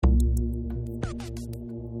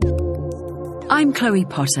I'm Chloe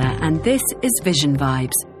Potter, and this is Vision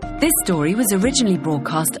Vibes. This story was originally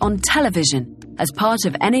broadcast on television as part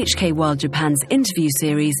of NHK World Japan's interview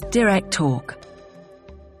series Direct Talk.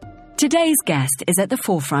 Today's guest is at the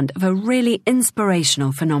forefront of a really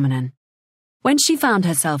inspirational phenomenon. When she found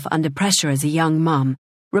herself under pressure as a young mum,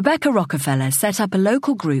 Rebecca Rockefeller set up a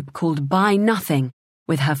local group called Buy Nothing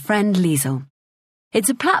with her friend Liesl. It's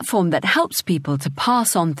a platform that helps people to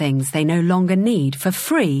pass on things they no longer need for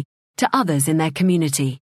free to others in their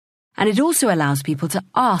community. And it also allows people to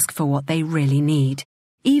ask for what they really need,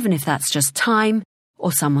 even if that's just time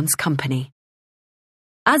or someone's company.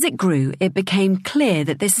 As it grew, it became clear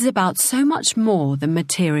that this is about so much more than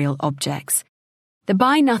material objects. The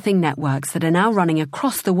Buy Nothing networks that are now running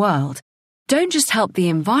across the world don't just help the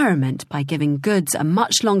environment by giving goods a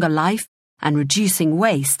much longer life and reducing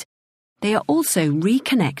waste, they are also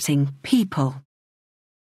reconnecting people.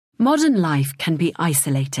 Modern life can be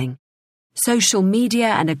isolating. Social media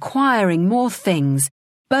and acquiring more things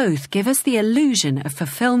both give us the illusion of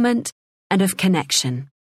fulfillment and of connection.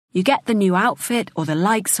 You get the new outfit or the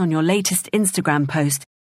likes on your latest Instagram post,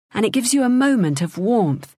 and it gives you a moment of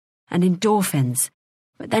warmth and endorphins,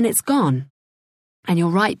 but then it's gone, and you're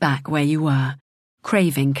right back where you were,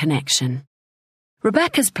 craving connection.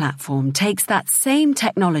 Rebecca's platform takes that same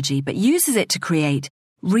technology but uses it to create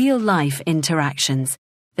real-life interactions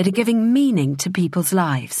that are giving meaning to people's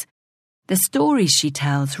lives. The stories she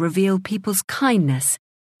tells reveal people's kindness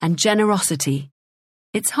and generosity.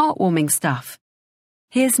 It's heartwarming stuff.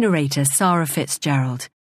 Here's narrator Sarah Fitzgerald.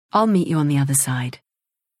 I'll meet you on the other side.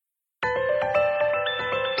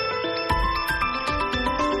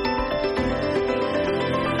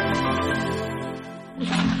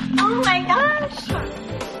 Oh my gosh!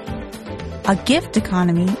 A gift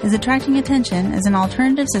economy is attracting attention as an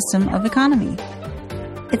alternative system of economy.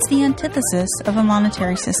 It's the antithesis of a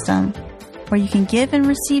monetary system, where you can give and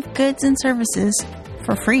receive goods and services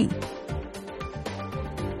for free.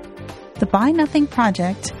 The Buy Nothing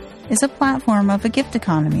Project is a platform of a gift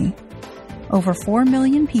economy. Over 4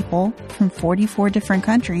 million people from 44 different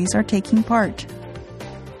countries are taking part.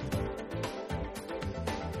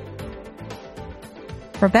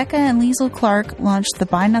 Rebecca and Liesl Clark launched the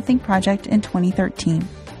Buy Nothing Project in 2013.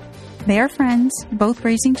 They are friends, both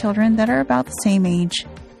raising children that are about the same age.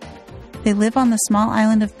 They live on the small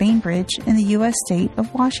island of Bainbridge in the U.S. state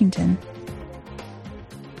of Washington.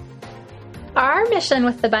 Our mission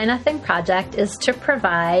with the Buy Nothing Project is to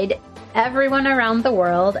provide everyone around the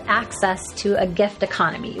world access to a gift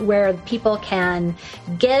economy where people can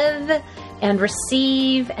give and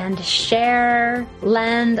receive and share,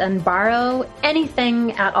 lend and borrow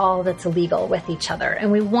anything at all that's legal with each other.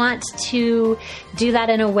 And we want to do that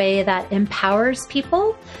in a way that empowers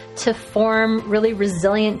people to form really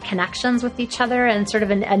resilient connections with each other and sort of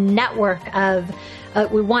a network of,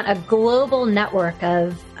 we want a global network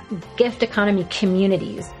of gift economy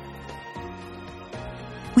communities.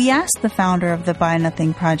 We asked the founder of the Buy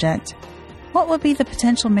Nothing Project, what would be the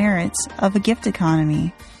potential merits of a gift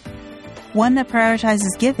economy? One that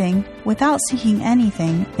prioritizes giving without seeking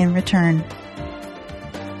anything in return.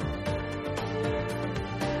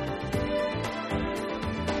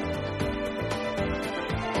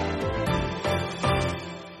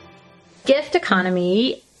 Gift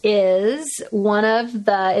economy is one of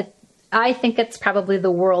I think it's probably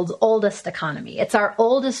the world's oldest economy. It's our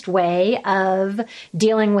oldest way of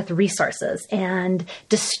dealing with resources and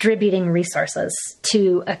distributing resources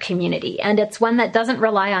to a community. And it's one that doesn't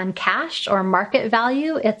rely on cash or market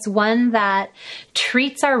value. It's one that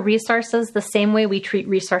treats our resources the same way we treat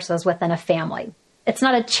resources within a family. It's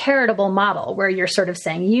not a charitable model where you're sort of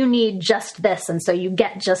saying you need just this and so you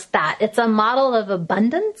get just that. It's a model of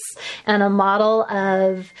abundance and a model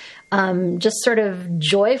of just sort of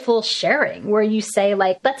joyful sharing where you say,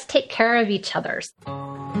 like, let's take care of each other.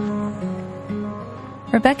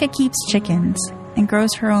 Rebecca keeps chickens and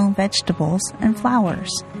grows her own vegetables and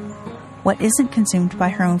flowers. What isn't consumed by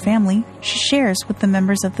her own family, she shares with the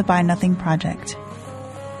members of the Buy Nothing Project.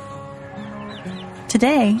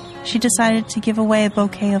 Today, she decided to give away a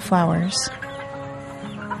bouquet of flowers.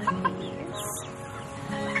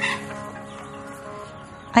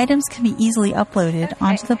 Items can be easily uploaded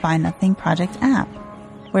onto the Buy Nothing Project app,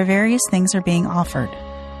 where various things are being offered.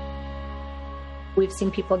 We've seen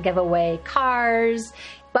people give away cars,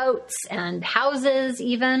 boats, and houses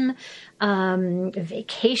even,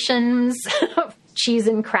 vacations, cheese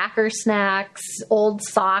and cracker snacks, old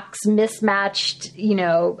socks, mismatched,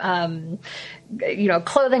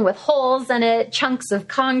 clothing with holes in it, chunks of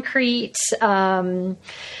concrete,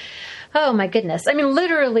 Oh my goodness. I mean,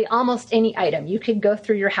 literally almost any item. You could go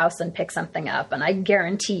through your house and pick something up, and I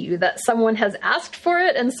guarantee you that someone has asked for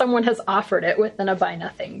it and someone has offered it within a Buy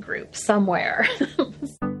Nothing group somewhere.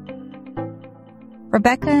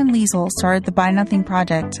 Rebecca and Liesl started the Buy Nothing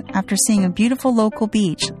project after seeing a beautiful local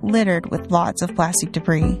beach littered with lots of plastic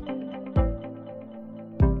debris.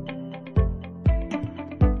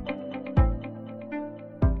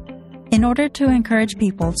 In order to encourage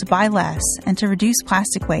people to buy less and to reduce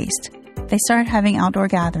plastic waste, they started having outdoor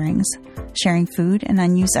gatherings, sharing food and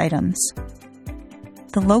unused items.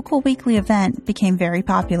 The local weekly event became very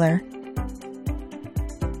popular.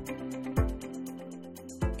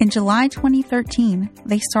 In July 2013,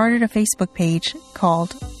 they started a Facebook page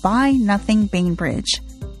called Buy Nothing Bainbridge.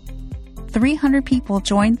 300 people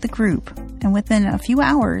joined the group, and within a few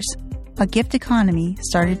hours, a gift economy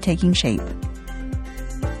started taking shape.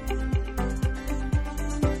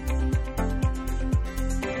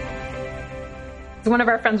 One of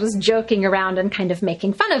our friends was joking around and kind of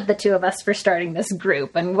making fun of the two of us for starting this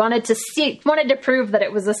group and wanted to prove that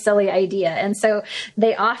it was a silly idea. And so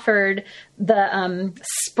they offered the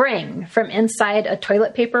spring from inside a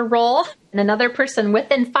toilet paper roll. And another person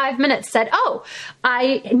within 5 minutes said, "Oh,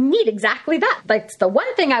 I need exactly that. Like, it's the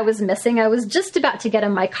one thing I was missing. I was just about to get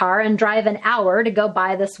in my car and drive an hour to go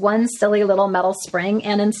buy this one silly little metal spring.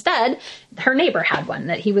 And instead, her neighbor had one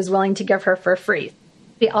that he was willing to give her for free."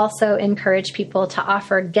 We also encourage people to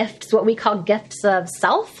offer gifts, what we call gifts of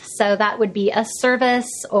self. So that would be a service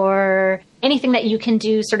or anything that you can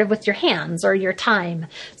do sort of with your hands or your time.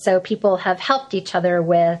 So people have helped each other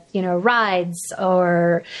with, rides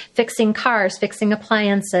or fixing cars, fixing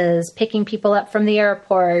appliances, picking people up from the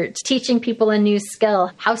airport, teaching people a new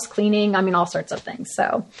skill, house cleaning, all sorts of things.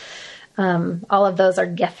 So all of those are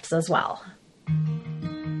gifts as well.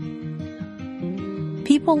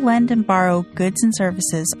 People lend and borrow goods and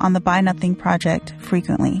services on the Buy Nothing project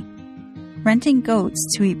frequently. Renting goats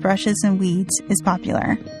to eat brushes and weeds is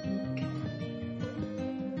popular.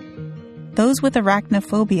 Those with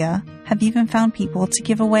arachnophobia have even found people to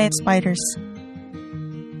give away spiders.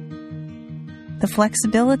 The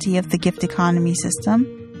flexibility of the gift economy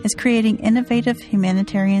system is creating innovative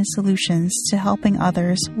humanitarian solutions to helping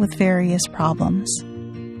others with various problems.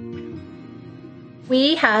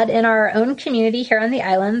 We had in our own community here on the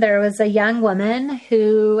island, there was a young woman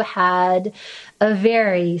who had a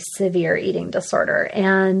very severe eating disorder,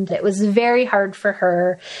 and it was very hard for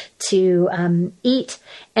her to eat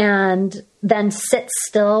and then sit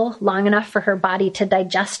still long enough for her body to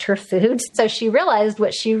digest her food. So she realized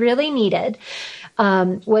what she really needed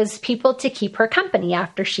was people to keep her company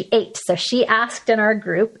after she ate. So she asked in our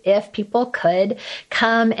group if people could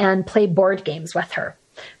come and play board games with her.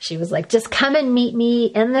 She was like, "Just come and meet me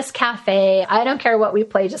in this cafe. I don't care what we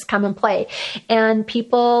play, just come and play." And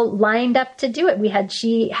people lined up to do it.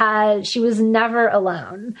 She was never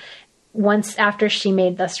alone once after she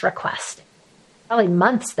made this request. Probably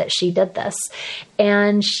months that she did this.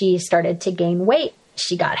 And she started to gain weight.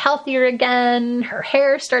 She got healthier again. Her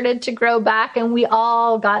hair started to grow back, and we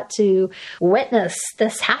all got to witness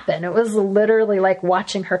this happen. It was literally like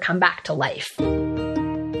watching her come back to life.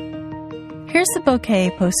 Here's the bouquet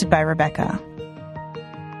posted by Rebecca.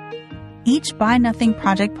 Each Buy Nothing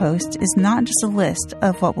project post is not just a list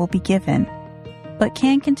of what will be given, but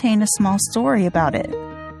can contain a small story about it.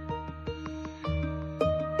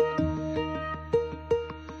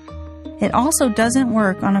 It also doesn't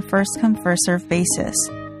work on a first-come, first-served basis.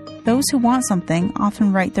 Those who want something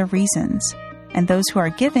often write their reasons, and those who are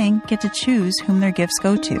giving get to choose whom their gifts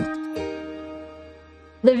go to.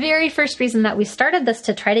 The very first reason that we started this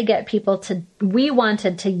to try to get people we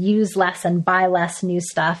wanted to use less and buy less new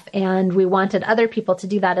stuff, and we wanted other people to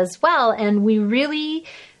do that as well. And we really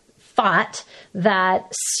thought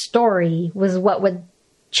that story was what would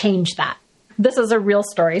change that. This is a real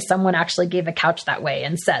story. Someone actually gave a couch that way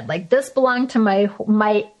and said, this belonged to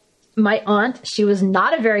my aunt. She was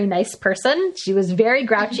not a very nice person. She was very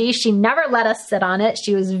grouchy. She never let us sit on it.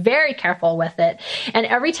 She was very careful with it. And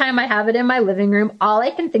every time I have it in my living room, all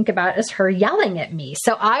I can think about is her yelling at me.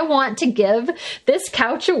 So I want to give this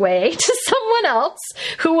couch away to someone else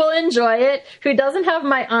who will enjoy it, who doesn't have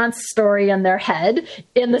my aunt's story in their head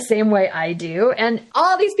in the same way I do. And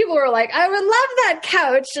all these people were like, "I would love that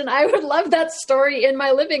couch and I would love that story in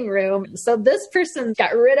my living room." So this person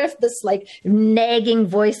got rid of this nagging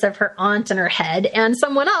voice of her aunt in her head, and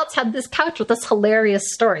someone else had this couch with this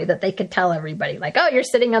hilarious story that they could tell everybody, "Oh, you're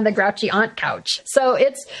sitting on the grouchy aunt couch." So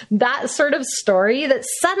it's that sort of story that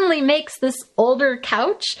suddenly makes this older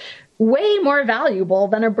couch way more valuable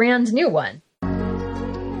than a brand new one.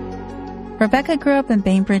 Rebecca grew up in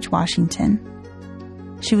Bainbridge, Washington.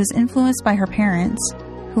 She was influenced by her parents,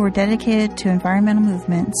 who were dedicated to environmental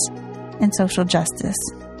movements and social justice.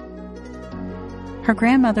 Her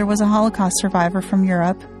grandmother was a Holocaust survivor from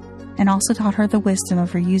Europe and also taught her the wisdom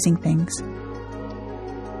of reusing things.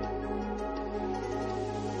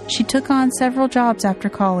 She took on several jobs after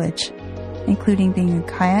college, including being a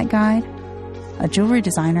kayak guide, a jewelry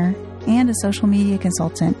designer, and a social media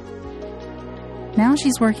consultant. Now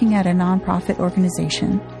she's working at a nonprofit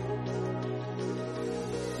organization.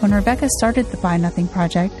 When Rebecca started the Buy Nothing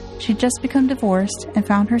Project, she'd just become divorced and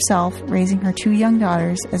found herself raising her 2 young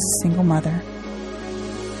daughters as a single mother.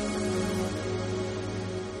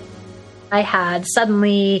 I had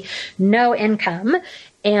suddenly no income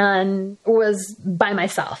and was by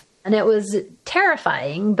myself. And it was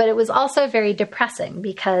terrifying, but it was also very depressing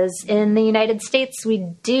because in the United States, we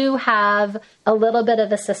do have a little bit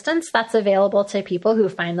of assistance that's available to people who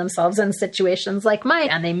find themselves in situations like mine.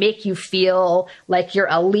 And they make you feel like you're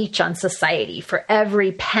a leech on society for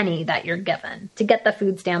every penny that you're given. To get the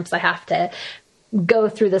food stamps, I have to go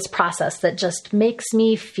through this process that just makes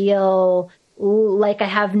me feel like I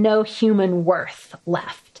have no human worth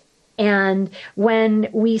left. And when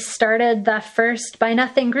we started the first Buy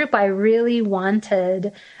Nothing group, I really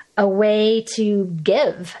wanted a way to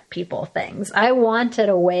give people things. I wanted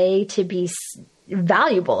a way to be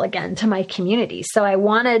valuable again to my community. So I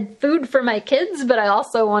wanted food for my kids, but I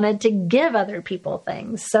also wanted to give other people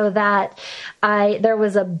things so that there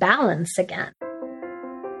was a balance again.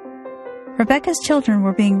 Rebecca's children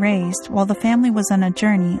were being raised while the family was on a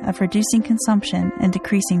journey of reducing consumption and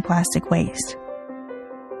decreasing plastic waste.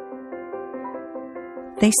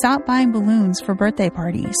 They stopped buying balloons for birthday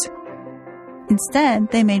parties.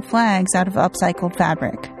 Instead, they made flags out of upcycled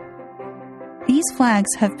fabric. These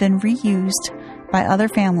flags have been reused by other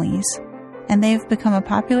families, and they have become a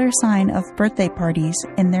popular sign of birthday parties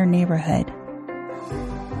in their neighborhood.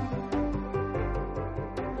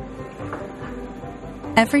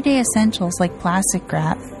 Everyday essentials like plastic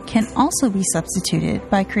wrap can also be substituted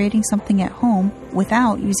by creating something at home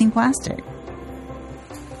without using plastic.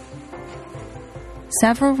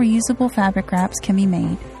 Several reusable fabric wraps can be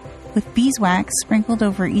made, with beeswax sprinkled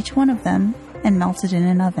over each one of them and melted in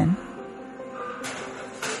an oven.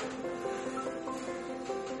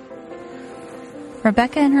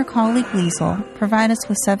 Rebecca and her colleague Liesl provide us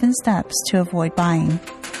with 7 steps to avoid buying.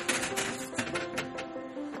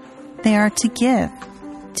 They are to give,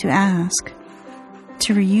 to ask,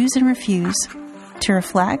 to reuse and refuse, to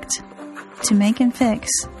reflect, to make and fix,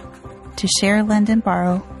 to share, lend, and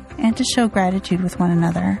borrow, and to show gratitude with one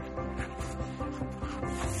another.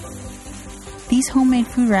 These homemade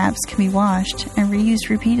food wraps can be washed and reused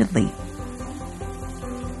repeatedly.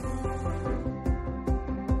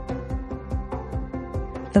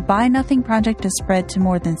 The Buy Nothing Project is spread to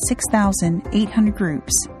more than 6,800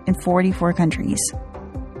 groups in 44 countries.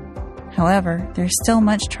 However, there's still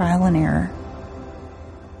much trial and error.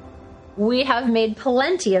 We have made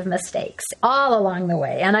plenty of mistakes all along the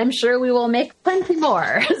way, and I'm sure we will make plenty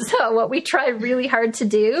more. So what we try really hard to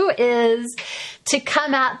do is to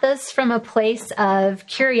come at this from a place of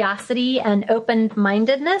curiosity and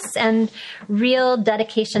open-mindedness and real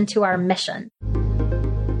dedication to our mission.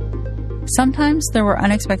 Sometimes there were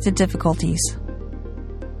unexpected difficulties.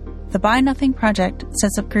 The Buy Nothing Project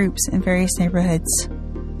sets up groups in various neighborhoods.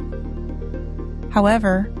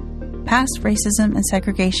 However, past racism and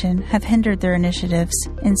segregation have hindered their initiatives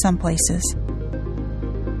in some places.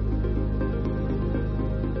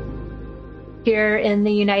 Here in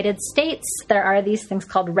the United States, there are these things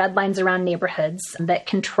called red lines around neighborhoods that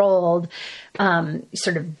controlled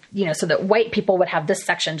so that white people would have this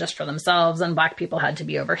section just for themselves and black people had to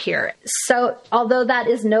be over here. So although that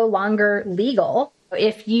is no longer legal,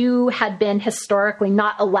 if you had been historically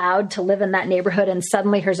not allowed to live in that neighborhood and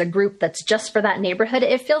suddenly there's a group that's just for that neighborhood,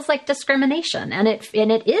 it feels like discrimination. And it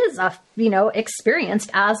is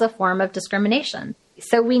experienced as a form of discrimination.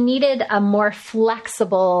 So we needed a more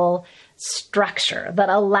flexible structure that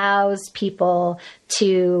allows people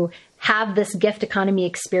to have this gift economy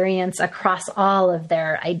experience across all of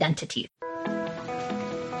their identities.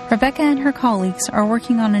 Rebecca and her colleagues are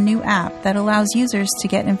working on a new app that allows users to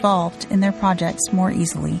get involved in their projects more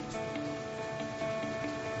easily.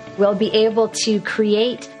 We'll be able to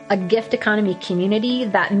create a gift economy community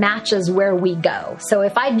that matches where we go. So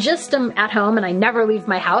if I just am at home and I never leave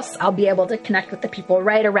my house, I'll be able to connect with the people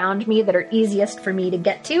right around me that are easiest for me to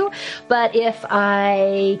get to. But if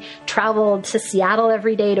I traveled to Seattle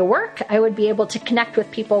every day to work, I would be able to connect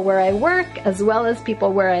with people where I work as well as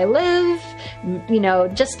people where I live.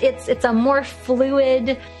 It's a more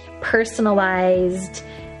fluid, personalized,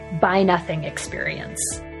 buy nothing experience.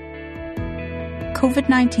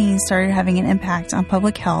 COVID-19 started having an impact on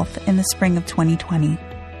public health in the spring of 2020.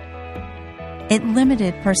 It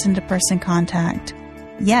limited person-to-person contact,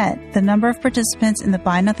 yet the number of participants in the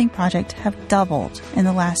Buy Nothing Project have doubled in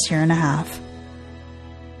the last year and a half.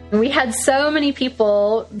 We had so many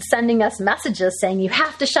people sending us messages saying, you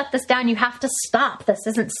have to shut this down. You have to stop. This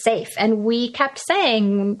isn't safe. And we kept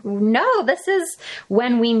saying, no, this is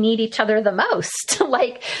when we need each other the most.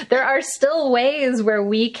 Like, there are still ways where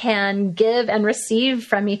we can give and receive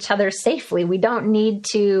from each other safely. We don't need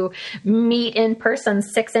to meet in person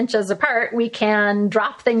 6 inches apart. We can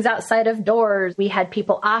drop things outside of doors. We had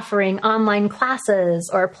people offering online classes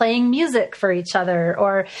or playing music for each other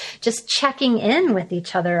or just checking in with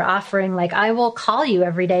each other, offering like, I will call you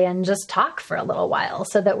every day and just talk for a little while,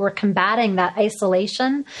 so that we're combating that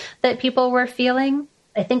isolation that people were feeling.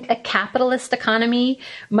 I think a capitalist economy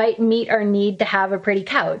might meet our need to have a pretty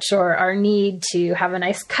couch or our need to have a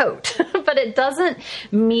nice coat, but it doesn't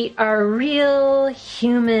meet our real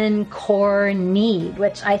human core need,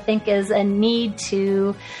 which I think is a need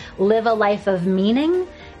to live a life of meaning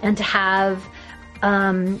and to have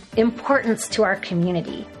importance to our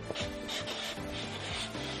community.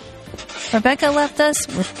 Rebecca left us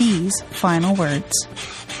with these final words.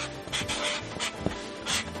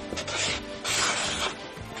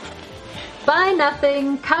 Buy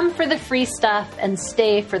nothing, come for the free stuff, and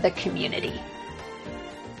stay for the community.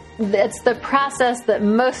 It's the process that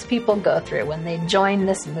most people go through when they join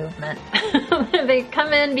this movement. They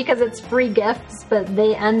come in because it's free gifts, but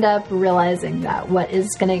they end up realizing that what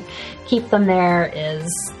is going to keep them there is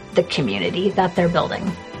the community that they're building.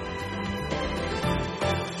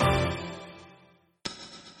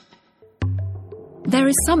 There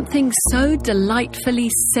is something so delightfully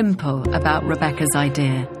simple about Rebecca's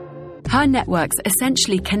idea. Her networks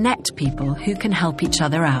essentially connect people who can help each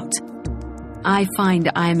other out. I find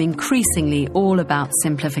I am increasingly all about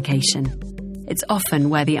simplification. It's often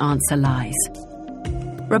where the answer lies.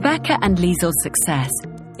 Rebecca and Liesel's success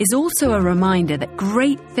is also a reminder that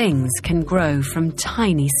great things can grow from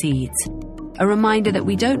tiny seeds. A reminder that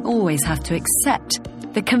we don't always have to accept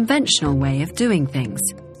the conventional way of doing things.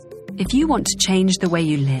 If you want to change the way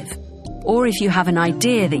you live, or if you have an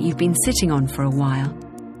idea that you've been sitting on for a while,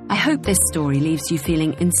 I hope this story leaves you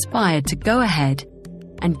feeling inspired to go ahead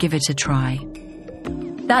and give it a try.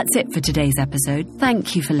 That's it for today's episode.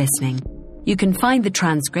 Thank you for listening. You can find the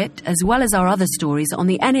transcript as well as our other stories on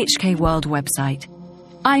the NHK World website.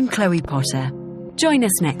 I'm Chloe Potter. Join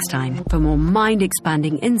us next time for more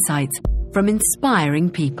mind-expanding insights from inspiring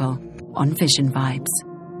people on Vision Vibes.